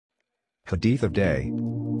Hadith of Day.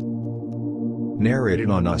 Narrated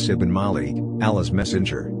on Anas ibn Malik, Allah's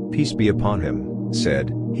Messenger, peace be upon him,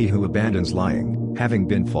 said, "He who abandons lying, having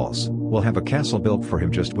been false, will have a castle built for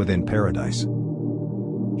him just within paradise.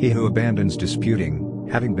 He who abandons disputing,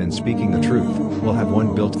 having been speaking the truth, will have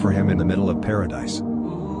one built for him in the middle of paradise.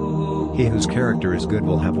 He whose character is good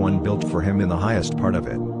will have one built for him in the highest part of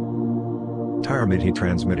it." Tirmidhi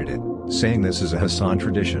transmitted it, saying this is a Hasan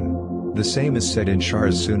tradition. The same is said in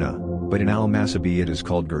Sharh Sunnah, but in Al-Masabi it is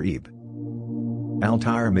called Gharib.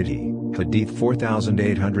 Al-Tirmidhi, Hadith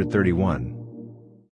 4831.